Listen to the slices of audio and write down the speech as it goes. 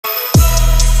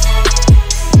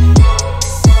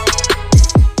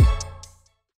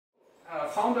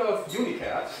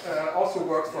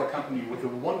company with the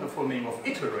wonderful name of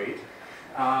Iterate.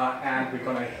 And we're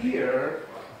going to hear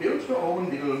Build Your Own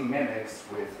Little Memex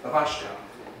with Babashka.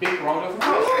 Big round of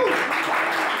applause.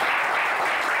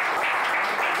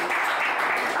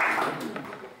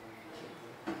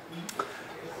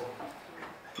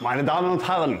 Meine Damen und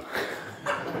Herren,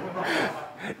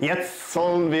 jetzt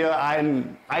sollen wir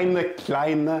eine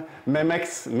kleine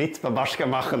Memex mit Babashka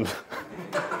machen.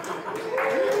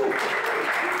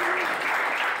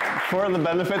 For the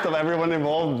benefit of everyone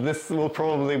involved, this will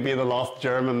probably be the last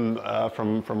German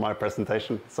from my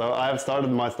presentation. So I have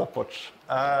started my stopwatch.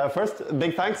 First,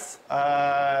 big thanks.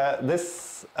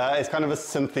 This is kind of a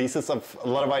synthesis of a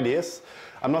lot of ideas.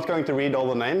 I'm not going to read all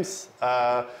the names.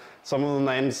 Some of the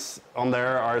names on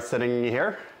there are sitting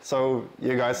here, so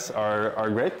you guys are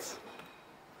great.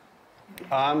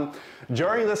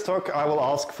 During this talk, I will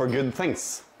ask for good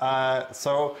things.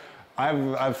 So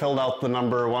I've filled out the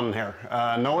number 1 here.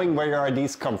 Knowing where your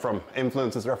ideas come from,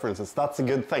 influences, references, that's a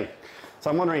good thing.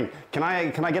 So I'm wondering, can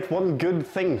I get one good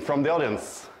thing from the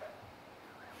audience?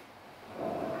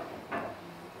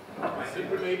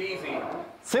 Simple made easy.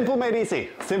 Simple made easy.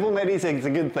 Simple made easy is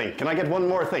a good thing. Can I get one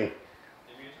more thing?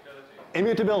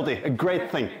 Immutability, a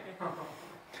great thing.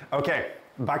 Okay,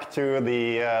 back to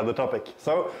the topic.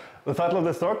 So the title of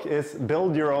this talk is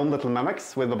Build Your Own Little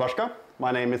Memex with Babashka.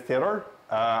 My name is Teodor.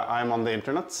 I'm on the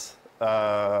internet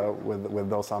with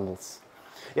those handles.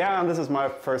 Yeah, and this is my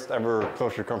first ever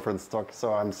closure conference talk,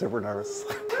 so I'm super nervous.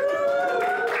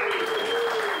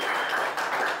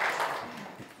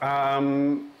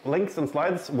 Links and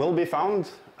slides will be found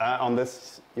on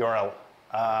this URL.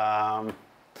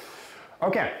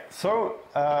 Okay, so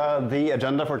the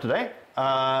agenda for today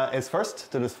is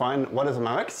first to define what is a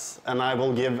Memex, and I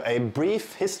will give a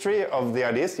brief history of the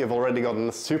ideas. You've already gotten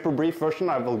a super brief version.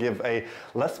 I will give a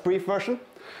less brief version.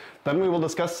 Then we will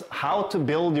discuss how to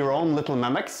build your own little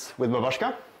Memex with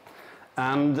Babashka.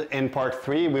 And in part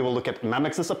 3, we will look at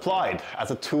Memexes applied as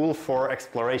a tool for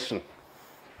exploration.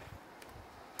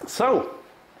 So,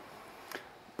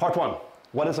 part 1.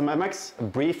 What is a Memex? A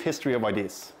brief history of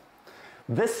ideas.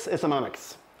 This is a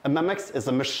Memex. A Memex is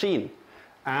a machine,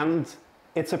 and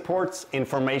it supports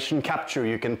information capture.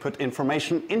 You can put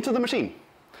information into the machine,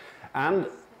 and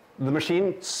the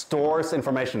machine stores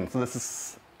information. So this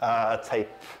is a tape,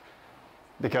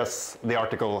 because the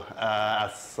article,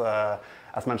 as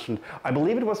mentioned, I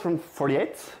believe it was from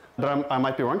 48, but I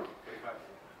might be wrong.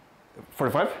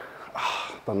 45?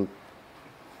 Then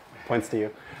points to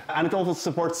you. And it also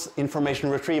supports information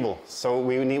retrieval, so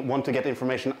we want to get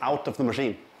information out of the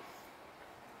machine.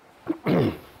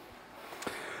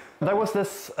 There was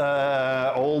this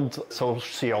old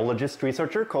sociologist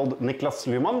researcher called Niklas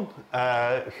Luhmann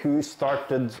who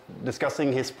started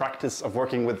discussing his practice of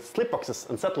working with slipboxes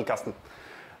and zettelkasten.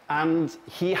 And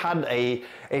he had a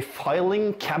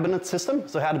filing cabinet system,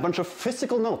 so he had a bunch of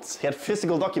physical notes. He had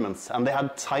physical documents, and they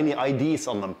had tiny IDs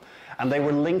on them, and they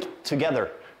were linked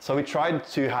together. So we tried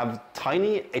to have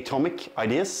tiny atomic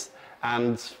ideas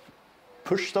and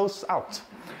push those out.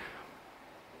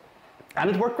 And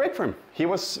it worked great for him. He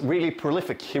was really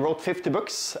prolific. He wrote 50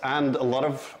 books and a lot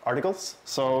of articles,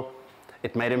 so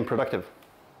it made him productive.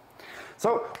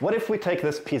 So what if we take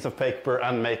this piece of paper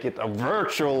and make it a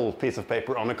virtual piece of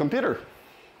paper on a computer?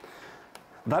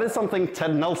 That is something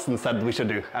Ted Nelson said we should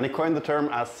do, and he coined the term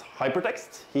as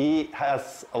hypertext. He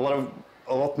has a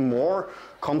lot more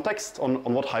context on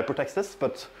what hypertext is,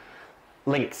 but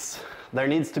links. There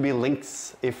needs to be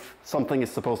links if something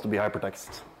is supposed to be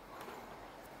hypertext.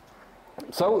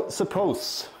 So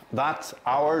suppose that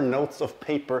our notes of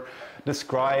paper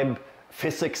describe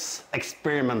physics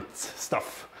experiment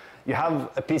stuff. You have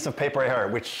a piece of paper here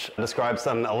which describes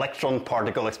an electron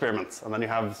particle experiment, and then you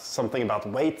have something about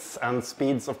weights and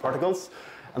speeds of particles,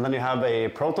 and then you have a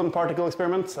proton particle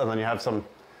experiment, and then you have some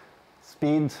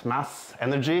speed, mass,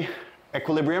 energy,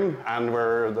 equilibrium, and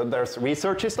where there's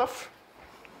researchy stuff.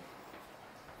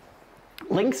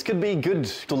 Links could be good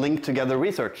to link together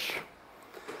research.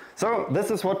 So this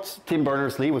is what Tim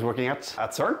Berners-Lee was working at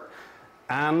CERN,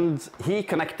 and he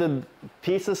connected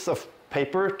pieces of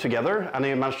paper together, and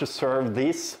he managed to serve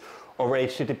these over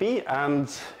HTTP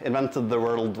and invented the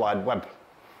World Wide Web.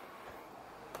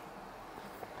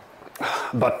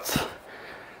 But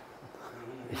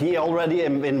he already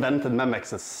invented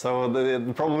Memexes, so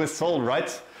the problem is solved,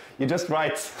 right? You just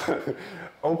write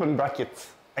open bracket,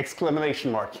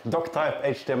 exclamation mark, doc type,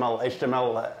 HTML,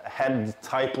 HTML head,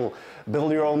 title,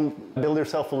 build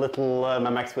yourself a little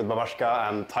Memex with Babashka,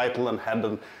 and title and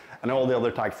head and all the other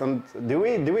tags. And do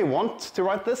we want to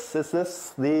write this? Is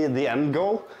this the end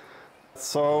goal?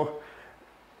 So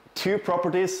Two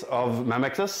properties of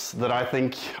Memexes that I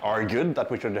think are good,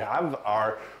 that we should have,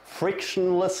 are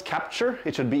frictionless capture.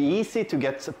 It should be easy to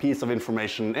get a piece of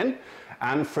information in,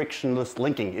 and frictionless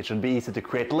linking. It should be easy to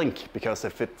create a link, because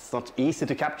if it's not easy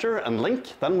to capture and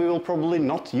link, then we will probably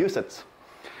not use it.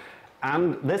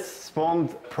 And this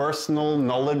spawned personal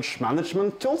knowledge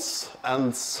management tools,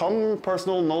 and some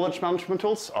personal knowledge management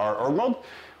tools are org-mode,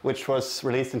 which was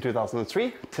released in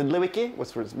 2003, TiddlyWiki,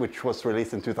 which was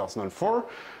released in 2004.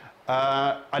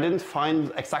 I didn't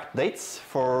find exact dates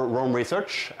for Rome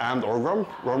Research and org-rom.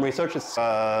 Rome Research is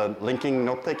a linking,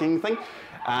 note-taking thing,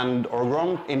 and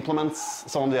org-rom implements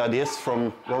some of the ideas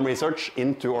from Rome Research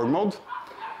into org-mode.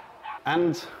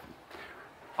 And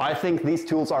I think these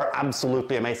tools are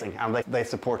absolutely amazing, and they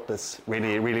support this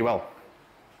really, really well.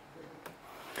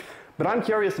 But I'm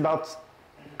curious about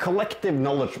collective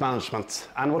knowledge management,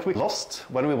 and what we lost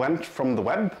when we went from the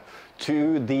web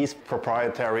to these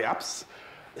proprietary apps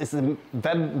is the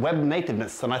web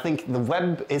nativeness, and I think the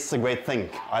web is a great thing.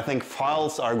 I think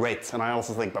files are great, and I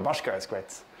also think Babashka is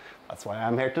great. That's why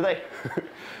I'm here today.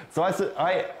 So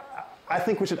I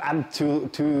think we should add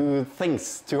two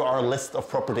things to our list of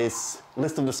properties,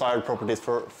 list of desired properties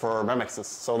for Memexes.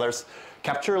 So there's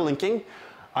capture linking.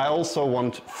 I also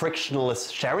want frictionless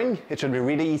sharing. It should be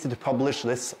really easy to publish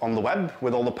this on the web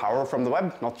with all the power from the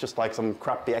web, not just like some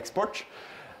crappy export.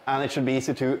 And it should be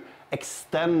easy to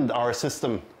extend our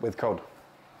system with code.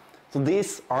 So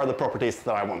these are the properties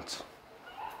that I want.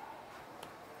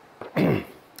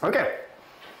 Okay.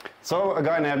 So a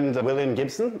guy named William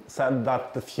Gibson said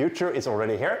that the future is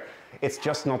already here. It's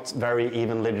just not very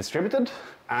evenly distributed.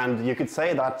 And you could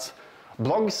say that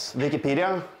blogs,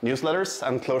 Wikipedia, newsletters,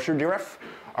 and ClojureDREF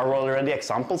are already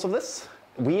examples of this.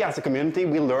 We as a community,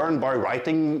 we learn by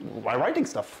writing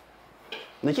stuff.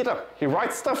 Nikita, you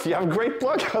write stuff. You have a great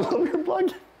blog. I love your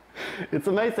blog. It's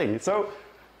amazing. So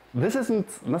this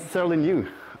isn't necessarily new.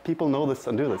 People know this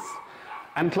and do this.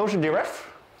 And ClojureDREF,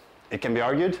 it can be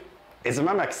argued, is a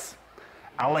Memex.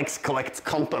 Alex collects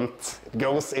content. It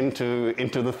goes into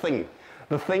the thing.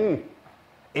 The thing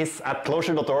is at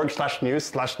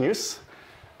clojure.org/news/news.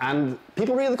 And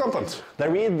people read the content. They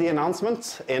read the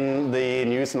announcement in the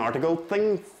news and article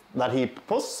thing that he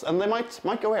posts, and they might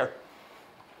go here.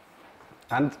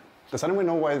 And does anyone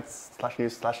know why it's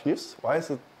 /news/news? Why is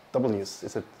it double news?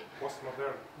 Is it?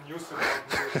 Postmodern. News about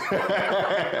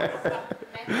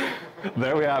news.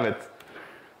 There we have it.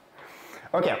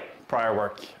 Okay, prior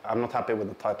work. I'm not happy with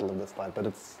the title of this slide, but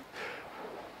it's...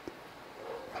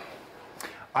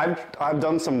 I've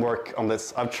done some work on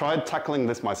this. I've tried tackling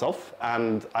this myself,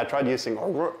 and I tried using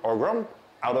org-rom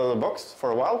out of the box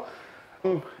for a while.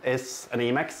 It's an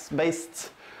Emacs-based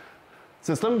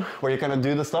system where you kind of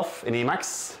do the stuff in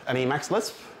Emacs and Emacs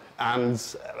Lisp.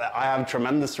 And I have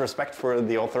tremendous respect for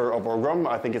the author of org-rom.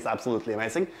 I think it's absolutely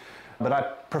amazing. But I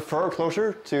prefer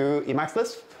Clojure to Emacs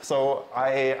Lisp, so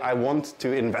I want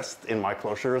to invest in my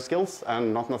Clojure skills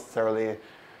and not necessarily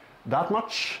that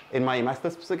much in my Emacs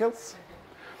Lisp skills.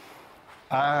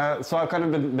 So I've kind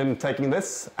of been taking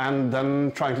this and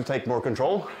then trying to take more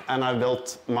control, and I've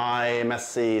built my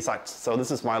messy site. So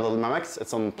this is my little Memex.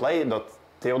 It's on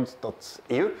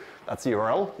play.teod.eu. That's the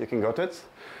URL. You can go to it.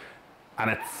 And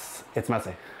it's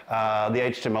messy. The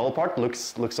HTML part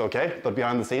looks okay, but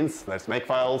behind the scenes, there's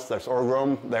makefiles, there's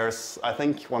org-rom, there's, I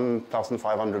think,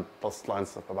 1,500 plus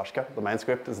lines of Babashka. The main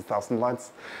script is 1,000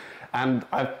 lines. And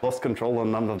I've lost control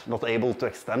and I'm not able to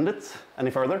extend it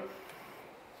any further.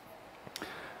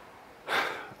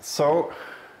 So,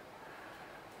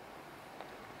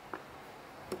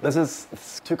 this is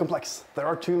too complex. There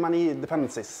are too many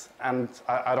dependencies, and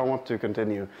I don't want to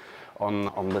continue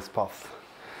on this path.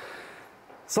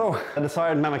 So, the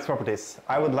desired Memex properties.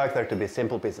 I would like there to be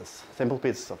simple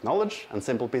pieces of knowledge and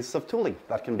simple pieces of tooling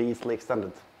that can be easily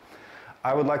extended.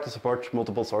 I would like to support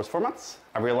multiple source formats.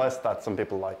 I realized that some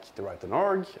people like to write an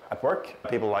org at work,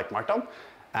 people like Markdown,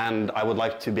 and I would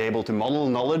like to be able to model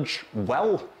knowledge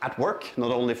well at work,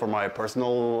 not only for my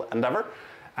personal endeavor,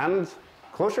 and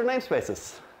Clojure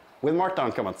namespaces with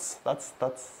Markdown comments. That's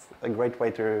a great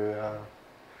way to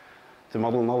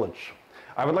model knowledge.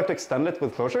 I would like to extend it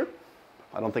with Clojure.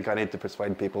 I don't think I need to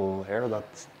persuade people here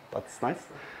that's nice.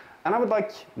 And I would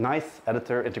like nice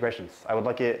editor integrations. I would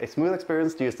like a smooth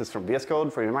experience to use this from VS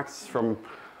Code, from Emacs, from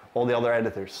all the other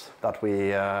editors that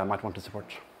we might want to support.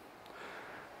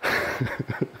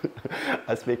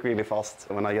 I speak really fast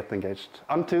when I get engaged.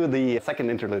 On to the second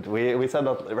interlude. We said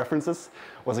that references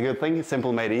was a good thing.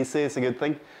 Simple made easy is a good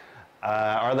thing.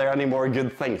 Are there any more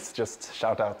good things? Just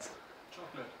shout out.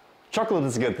 Chocolate. Chocolate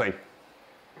is a good thing.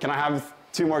 Can I have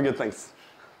 2 more good things?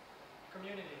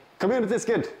 Community. Community is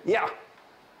good. Yeah.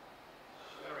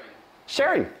 Sharing.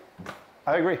 Sharing.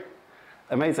 I agree.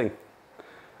 Amazing.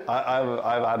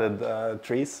 I've added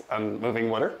trees and moving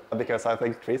water because I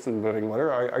think trees and moving water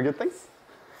are good things.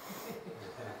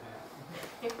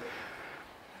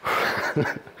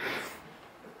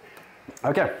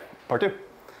 Okay, part 2.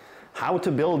 How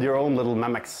to build your own little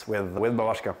Memex with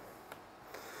Babashka.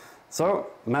 So,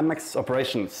 Memex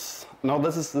operations. Now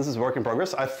this is work in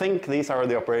progress. I think these are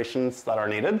the operations that are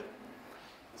needed.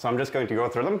 So I'm just going to go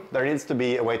through them. There needs to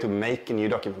be a way to make a new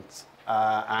document.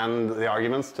 And the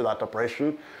arguments to that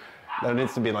operation, there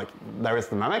needs to be like, there is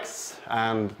the Memex,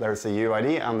 and there's a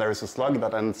UID, and there's a slug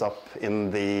that ends up in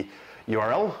the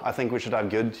URL. I think we should have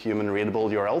good human readable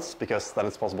URLs, because then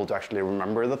it's possible to actually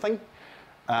remember the thing.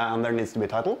 And there needs to be a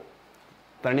title.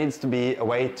 There needs to be a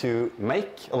way to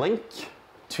make a link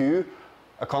to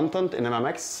a content in a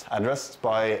Memex addressed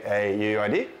by a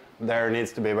UID. There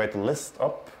needs to be a way to list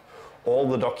up all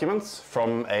the documents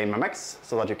from a Memex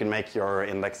so that you can make your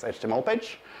index HTML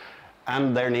page.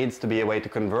 And there needs to be a way to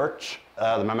convert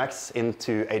the Memex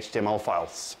into HTML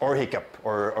files or hiccup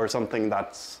or something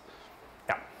that's,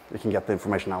 yeah, you can get the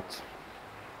information out.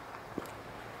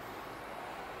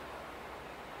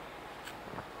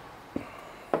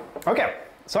 Okay,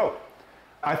 so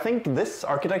I think this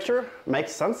architecture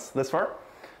makes sense this far.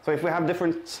 So if we have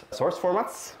different source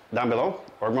formats down below,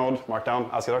 org mode,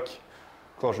 markdown, ASCII-doc,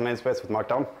 closure namespace with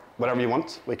markdown, whatever you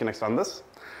want, we can extend this.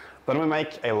 Then we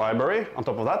make a library on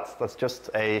top of that. That's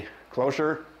just a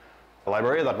closure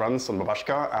library that runs on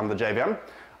Babashka and the JVM.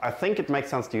 I think it makes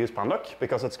sense to use Pandoc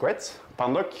because it's great.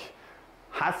 Pandoc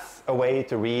has a way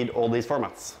to read all these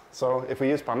formats. So if we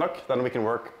use Pandoc, then we can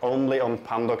work only on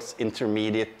Pandoc's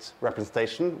intermediate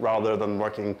representation rather than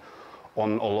working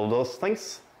on all of those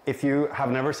things. If you have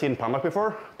never seen Pandoc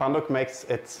before, Pandoc makes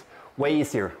it way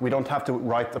easier. We don't have to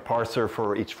write a parser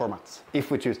for each format if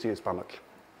we choose to use Pandoc.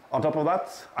 On top of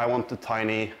that, I want a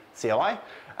tiny CLI,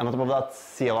 and on top of that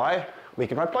CLI, we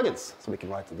can write plugins. So we can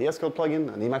write a VS Code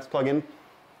plugin, an Emacs plugin,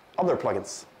 other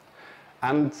plugins.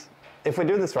 And if we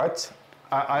do this right,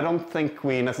 I don't think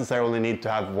we necessarily need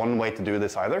to have one way to do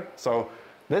this either. So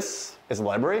this is a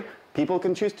library. People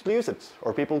can choose to use it,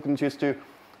 or people can choose to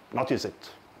not use it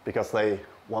because they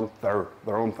want their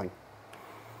own thing.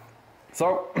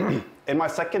 So in my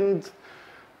second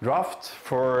draft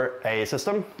for a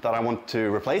system that I want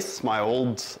to replace my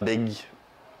old big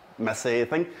messy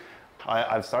thing,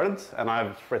 I've started and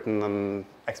I've written an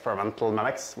experimental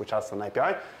Memex which has an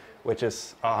API which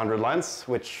is 100 lines,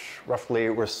 which roughly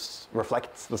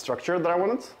reflects the structure that I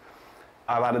wanted.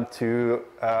 I've added 2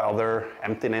 other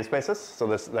empty namespaces. So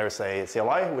there's a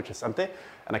CLI, which is empty,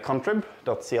 and a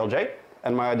contrib.clj.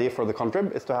 And my idea for the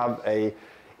contrib is to have a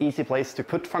easy place to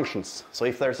put functions. So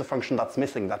if there's a function that's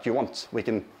missing that you want, we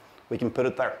can put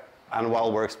it there. And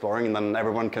while we're exploring, then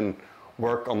everyone can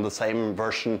work on the same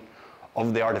version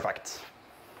of the artifact.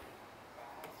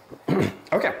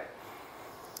 Okay.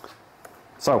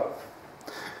 So,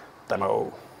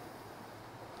 demo.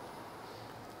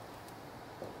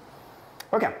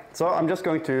 Okay, so I'm just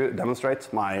going to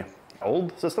demonstrate my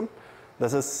old system.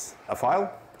 This is a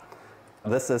file.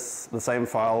 This is the same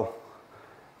file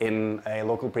in a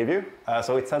local preview.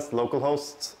 So it says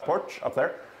localhost port up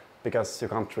there because you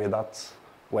can't read that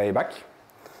way back.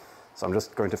 So I'm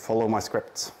just going to follow my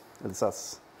script. It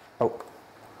says,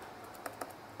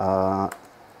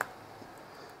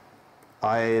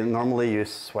 I normally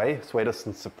use Sway. Sway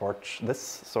doesn't support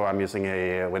this, so I'm using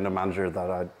a window manager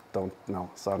that I don't know.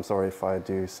 So I'm sorry if I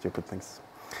do stupid things.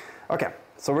 Okay,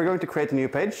 so we're going to create a new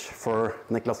page for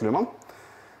Niklas Luhmann.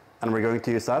 And we're going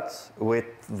to use that with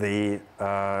the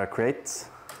create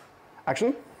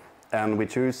action. And we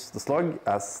choose the slug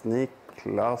as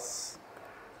Niklas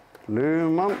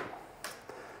Luhmann.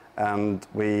 And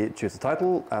we choose the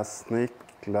title as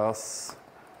Niklas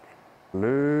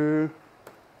Luhmann.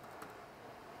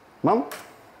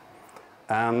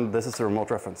 And this is a remote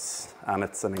reference, and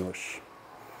it's in English.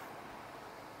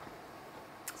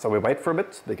 So we wait for a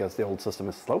bit because the old system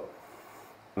is slow.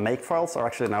 Make files are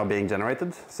actually now being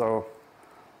generated, so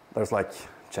there's like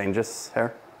changes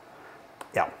here.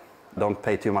 Yeah, don't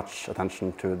pay too much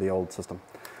attention to the old system.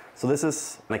 So this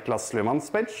is Niklas Luhmann's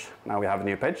page. Now we have a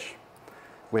new page.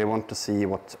 We want to see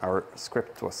what our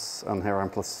script was, and here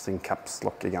I'm pressing caps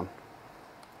lock again.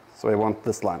 So we want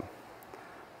this line.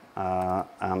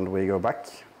 And we go back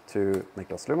to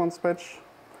Niklas Luhmann's page.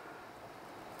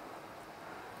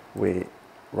 We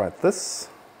write this.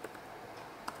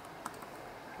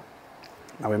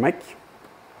 Now we make.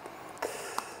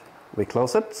 We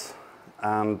close it.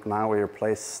 And now we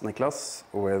replace Niklas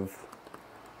with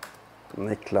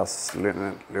Niklas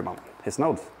Luhmann, his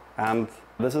node. And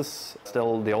this is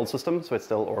still the old system, so it's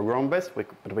still org based, but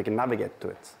we can navigate to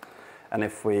it. And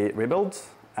if we rebuild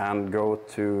and go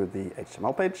to the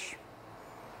HTML page,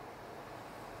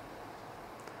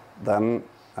 then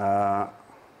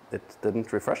it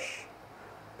didn't refresh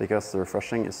because the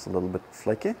refreshing is a little bit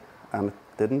flaky, and it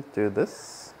didn't do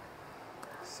this.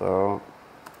 So,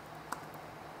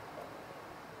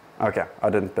 okay, I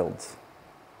didn't build.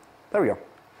 There we go.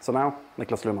 So now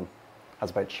Niklas Luhmann has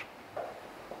a page.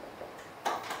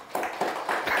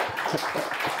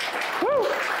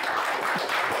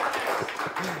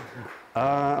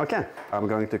 Okay, I'm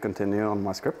going to continue on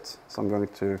my script. So I'm going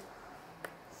to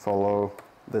follow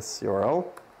this URL.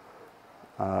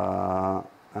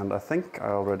 And I think I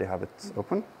already have it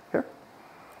open here.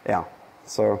 Yeah,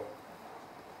 so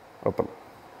open.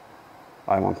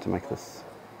 I want to make this.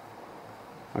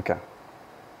 Okay.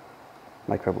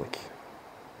 Make public.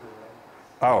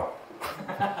 Oh.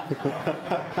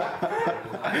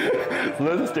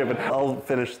 This is stupid. I'll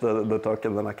finish the talk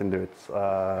and then I can do it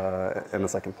in a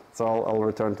second. So I'll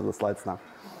return to the slides now.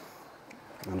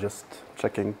 I'm just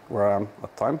checking where I am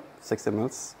at time. 16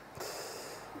 minutes.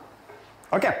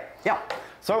 Okay, yeah.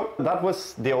 So that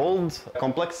was the old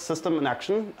complex system in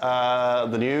action.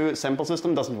 The new simple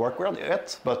system doesn't work well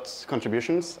yet, but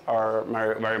contributions are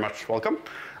very much welcome.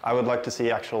 I would like to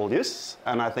see actual use,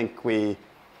 and I think we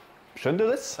should do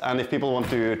this. And if people want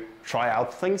to try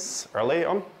out things early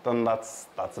on, then that's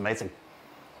amazing.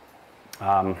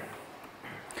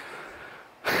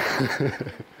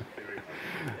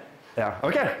 Yeah.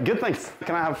 Okay. Good things.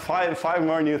 Can I have five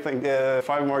more new things?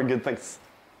 5 more good things.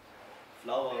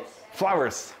 Flowers.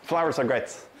 Flowers. Flowers are great.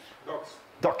 Dogs.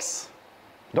 Dogs.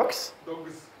 Dogs.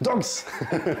 Dogs.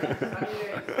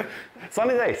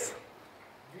 Sunny days.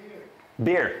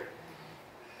 Beer.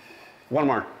 One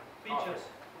more. Beaches.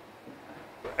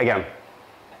 Again.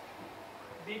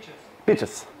 Beaches.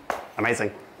 Beaches.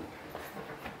 Amazing.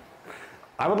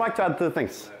 I would like to add 2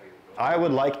 things. I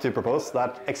would like to propose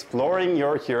that exploring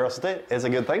your curiosity is a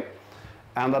good thing,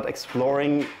 and that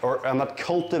that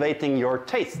cultivating your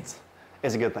taste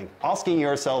is a good thing. Asking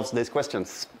yourselves these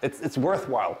questions, it's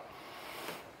worthwhile.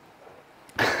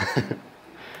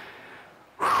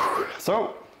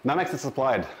 So, Memex is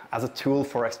applied as a tool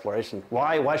for exploration.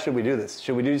 Why should we do this?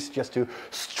 Should we do this just to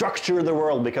structure the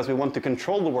world because we want to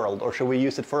control the world, or should we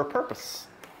use it for a purpose?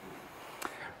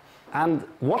 And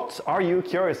what are you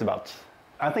curious about?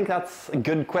 I think that's a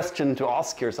good question to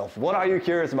ask yourself. What are you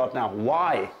curious about now?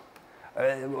 Why?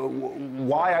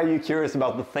 Why are you curious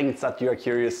about the things that you are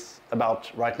curious about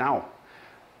right now?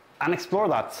 And explore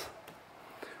that.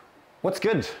 What's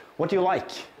good? What do you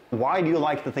like? Why do you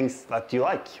like the things that you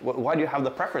like? Why do you have the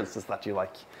preferences that you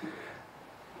like?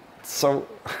 So,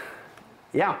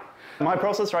 yeah. My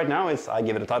process right now is I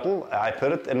give it a title, I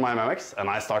put it in my Memex, and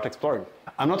I start exploring.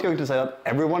 I'm not going to say that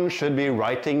everyone should be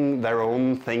writing their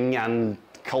own thing and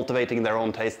cultivating their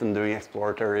own taste and doing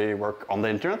exploratory work on the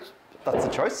internet. That's a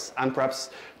choice, and perhaps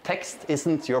text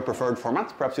isn't your preferred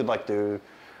format. Perhaps you'd like to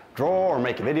draw or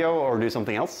make a video or do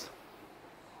something else.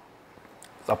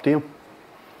 It's up to you.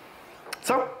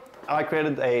 So, I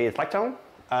created a Slack channel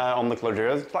on the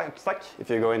Clojure Slack. If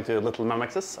you go into Little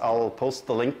Memexes, I'll post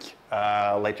the link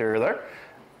later there.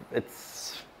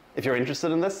 If you're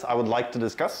interested in this, I would like to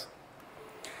discuss.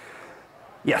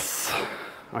 Yes.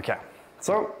 Okay.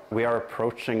 So we are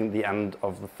approaching the end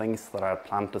of the things that I had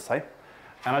planned to say.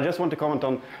 And I just want to comment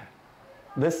on,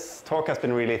 this talk has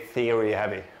been really theory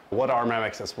heavy. What are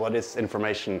Memexes? What is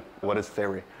information? What is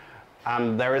theory?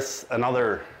 And there is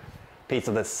another piece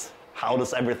of this. How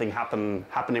does everything happen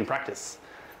in practice?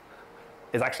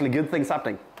 Is actually good things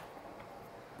happening.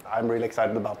 I'm really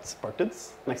excited about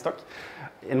Spartid's next talk.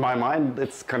 In my mind,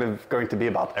 it's kind of going to be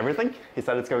about everything. He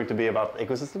said it's going to be about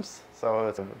ecosystems, so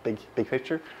it's a big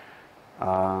picture.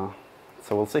 So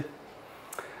we'll see.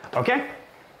 Okay,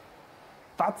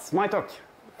 that's my talk.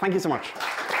 Thank you so much.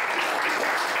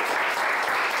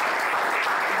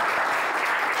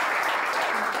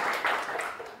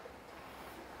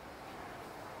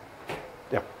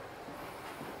 Yeah.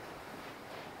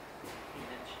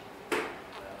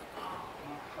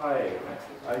 Hi.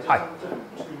 I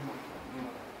just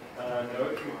wanted to know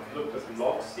if you looked at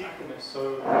logseq, and if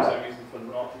so, is there a reason for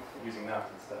not using that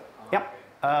instead? Yeah.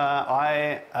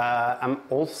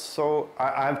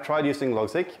 I've tried using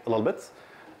logseq a little bit.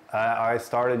 I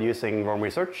started using Worm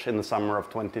Research in the summer of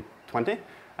 2020,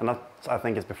 and that, I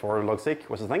think, is before logseq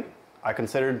was a thing. I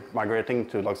considered migrating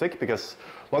to logseq because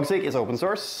logseq is open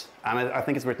source, and I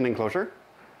think it's written in Clojure,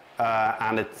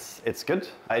 and it's good.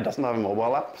 It doesn't have a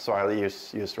mobile app, so I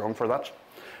use Roam for that.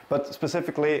 But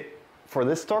specifically For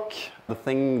this talk, the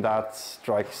thing that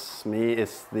strikes me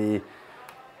is the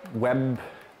web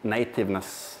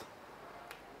nativeness.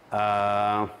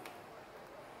 I'm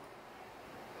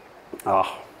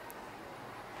not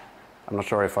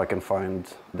sure if I can find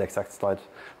the exact slide,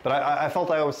 but I felt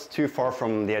I was too far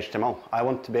from the HTML. I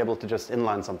want to be able to just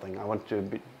inline something. I want to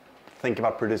think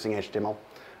about producing HTML.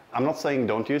 I'm not saying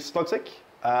don't use Logseq,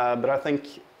 but I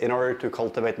think in order to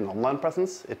cultivate an online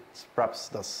presence, it perhaps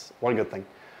does one good thing.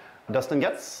 Dustin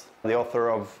Getz, the author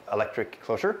of Electric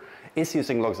Closure, is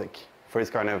using Logseq for his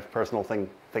kind of personal thing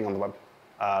on the web.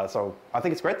 So I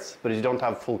think it's great, but you don't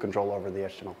have full control over the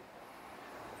HTML.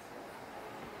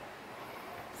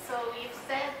 So you've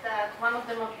said that one of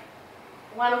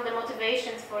the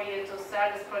motivations for you to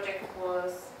start this project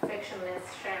was frictionless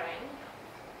sharing.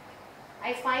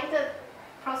 I find that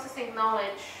processing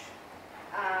knowledge,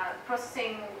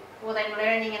 processing what I'm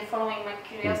learning and following my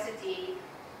curiosity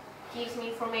gives me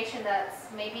information that's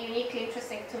maybe uniquely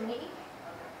interesting to me.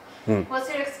 What's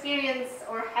your experience,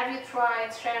 or have you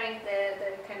tried sharing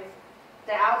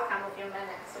the outcome of your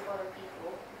Memex with other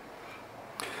people?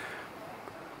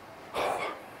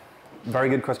 Very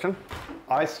good question.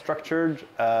 I structured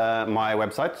my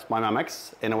website, my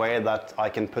Memex, in a way that I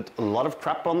can put a lot of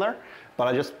crap on there, but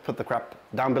I just put the crap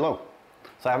down below.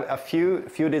 So I have a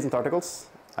few decent articles.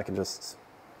 I can just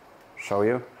show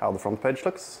you how the front page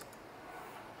looks.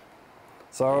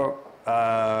 So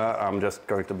I'm just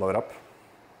going to blow it up.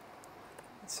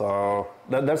 So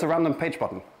there's a random page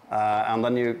button, and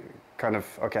then you kind of,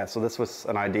 okay, so this was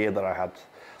an idea that I had.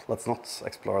 Let's not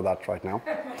explore that right now.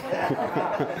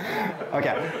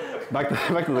 Okay, back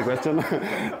to the question.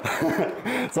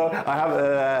 So I have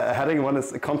a heading. One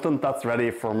is content that's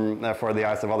ready for the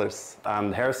eyes of others.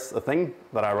 And here's a thing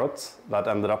that I wrote that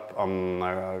ended up on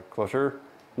a Closure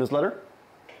newsletter.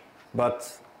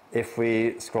 But if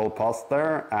we scroll past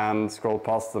there and scroll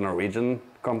past the Norwegian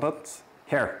content,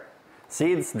 here,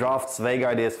 seeds, drafts, vague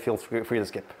ideas, feel free to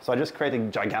skip. So I just create a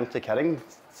gigantic heading,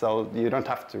 so you don't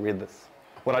have to read this.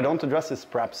 What I don't address is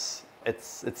perhaps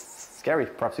it's scary.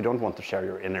 Perhaps you don't want to share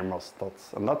your innermost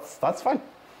thoughts, and that's fine.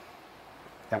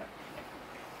 Yeah.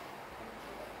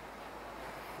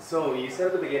 So you said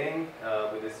at the beginning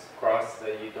with this cross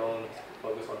that you don't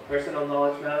focus on personal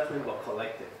knowledge management, but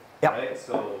collective. Yeah. Right?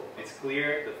 So it's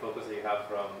clear the focus that you have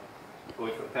from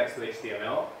going from text to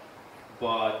HTML,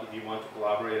 but if you want to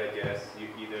collaborate, I guess you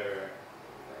either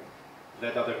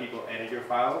let other people edit your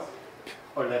files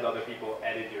or let other people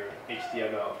edit your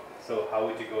HTML. So how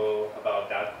would you go about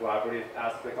that collaborative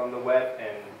aspect on the web?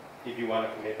 And if you want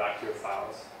to commit back to your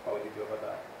files, how would you go about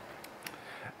that?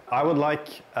 I would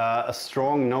like a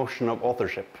strong notion of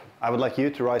authorship. I would like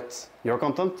you to write your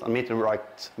content and me to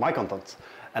write my content.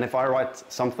 And if I write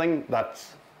something that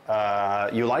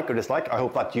you like or dislike, I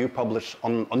hope that you publish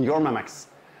on your Memex.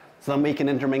 So then we can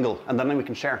intermingle and then we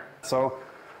can share. So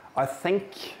I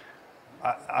think,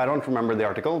 I don't remember the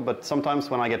article, but sometimes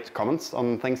when I get comments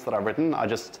on things that I've written, I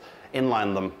just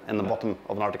inline them in the bottom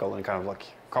of an article and kind of like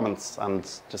comments and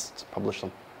just publish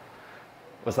them.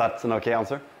 Was that an okay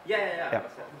answer? Yeah.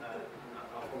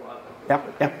 Yeah.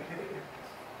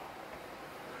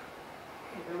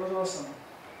 That was awesome.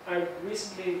 I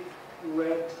recently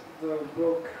read the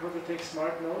book How to Take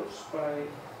Smart Notes by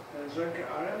Sönke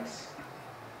Ahrens,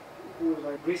 who is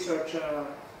a researcher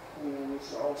who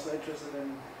is also interested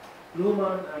in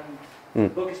Luhmann, and the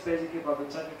book is basically about the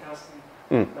Zettelkasten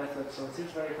method, so it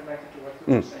seems very connected to what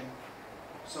you were saying.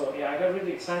 So yeah, I got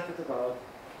really excited about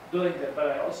doing that, but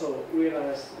I also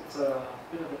realized it's a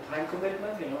bit of a time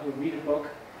commitment. You know, you read a book,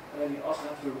 and then you also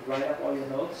have to write up all your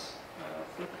notes.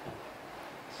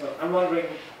 So I'm wondering,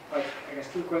 like, I guess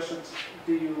 2 questions. How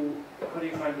do you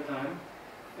find the time?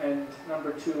 And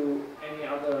number 2, any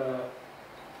other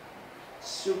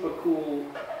super cool,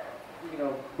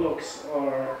 books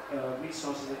or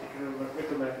resources that you can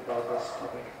recommend about this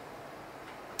topic?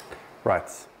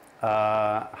 Right.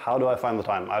 How do I find the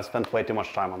time? I've spent way too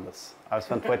much time on this. I've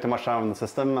spent way too much time on the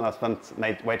system, and I've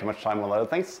made way too much time on other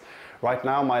things. Right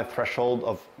now, my threshold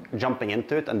of jumping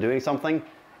into it and doing something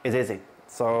is easy.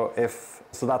 So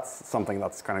that's something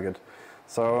that's kind of good.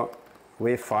 So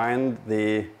we find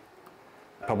the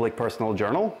public personal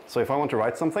journal. So if I want to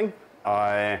write something,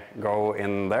 I go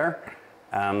in there,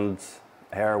 and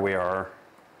here we are,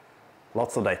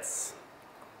 lots of dates.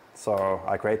 So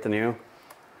I create a new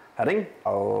heading.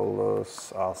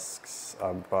 Paulus asks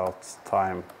about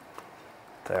time.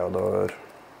 Teodor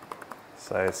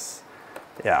says,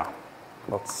 yeah,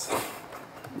 lots.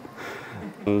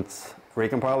 And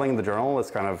recompiling the journal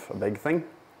is kind of a big thing.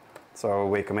 So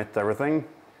we commit everything,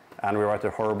 and we write a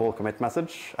horrible commit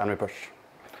message, and we push.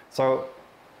 So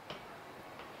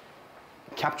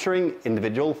capturing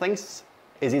individual things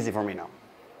is easy for me now.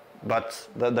 But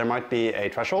there might be a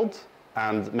threshold,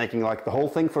 and making like the whole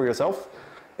thing for yourself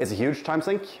is a huge time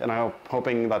sink, and I'm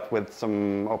hoping that with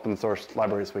some open source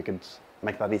libraries we could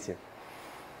make that easier.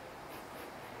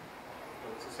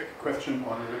 What's the second question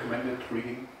on recommended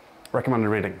reading? Recommended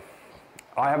reading.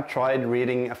 I have tried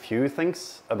reading a few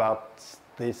things about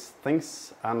these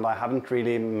things, and I haven't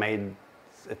really made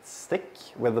it stick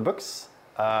with the books.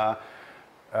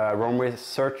 Rome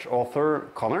research author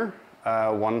Connor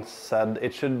once said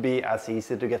it should be as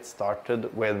easy to get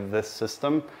started with this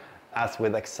system as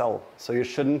with Excel. So you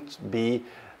shouldn't be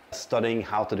studying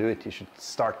how to do it, you should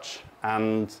start.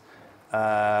 And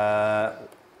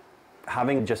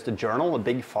having just a journal, a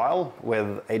big file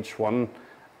with H1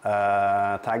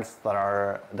 tags that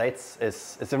are dates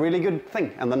is a really good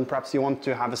thing. And then perhaps you want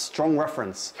to have a strong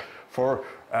reference for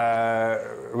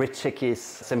Rich Hickey's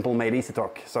Simple Made Easy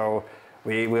talk. So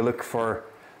we look for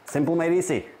Simple Made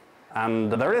Easy,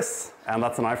 and there it is, and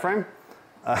that's an iframe.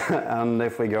 And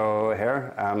if we go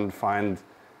here and find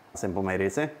Simple Made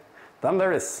Easy, then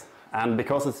there it is. And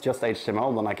because it's just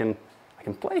HTML, then I can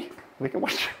play. We can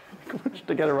watch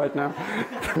together right now.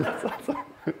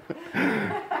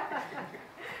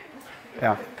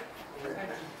 Yeah.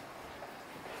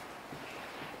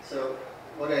 So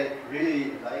what I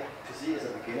really like to see as a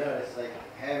beginner is like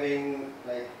having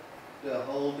like the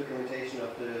whole documentation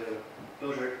of the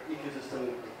closure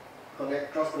ecosystem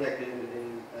cross-connected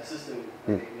in a system,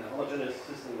 like in a homogeneous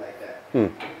system like that.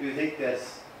 Do you think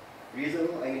that's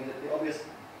reasonable? I mean, the obvious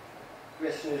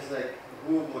question is like,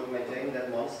 who would maintain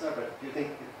that monster? But do you think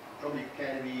it probably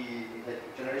can be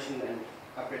like generation and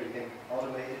upgrading can be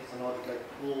automated somehow to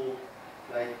like pull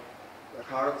like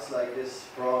cards like this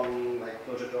from like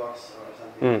closure docs or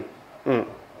something?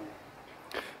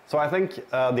 So I think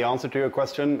the answer to your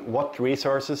question, what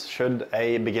resources should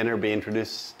a beginner be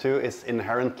introduced to, is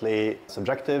inherently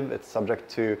subjective. It's subject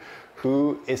to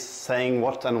who is saying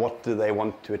what and what do they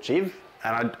want to achieve.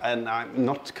 And I'm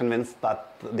not convinced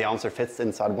that the answer fits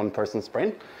inside one person's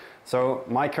brain. So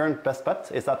my current best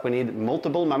bet is that we need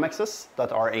multiple Memexes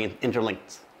that are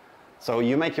interlinked. So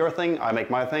you make your thing, I make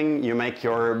my thing, you make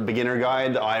your beginner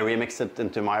guide, I remix it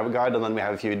into my guide, and then we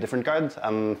have a few different guides.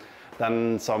 And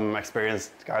then some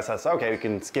experienced guy says, okay, we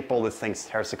can skip all these things,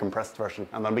 here's a compressed version,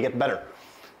 and then we get better.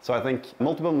 So I think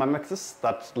multiple Memexes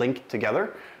that link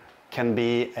together can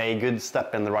be a good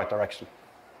step in the right direction.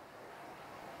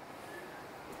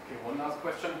 Okay, one last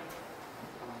question.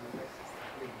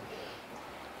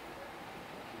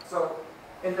 So,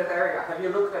 in that area, have you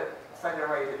looked at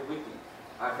federated wiki?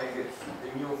 I think it's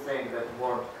the new thing that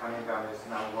Ward Cunningham is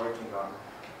now working on.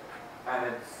 And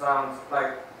it sounds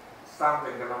like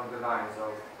something along the lines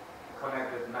of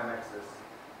connected Memexes.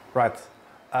 Right.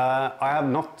 I have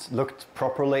not looked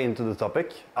properly into the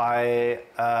topic. I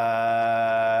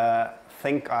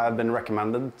think I've been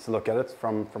recommended to look at it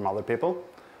from other people.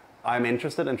 I'm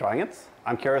interested in trying it.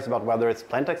 I'm curious about whether it's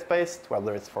plaintext based,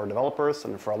 whether it's for developers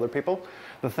and for other people.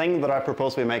 The thing that I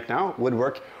propose we make now would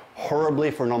work horribly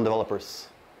for non-developers.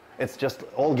 It's just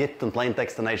all Git and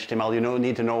plaintext and HTML. You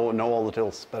need to know all the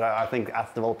tools. But I think as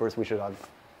developers we should have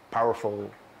powerful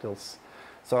tools.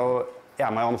 So yeah,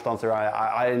 my honest answer,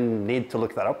 I need to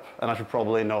look that up, and I should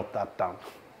probably note that down.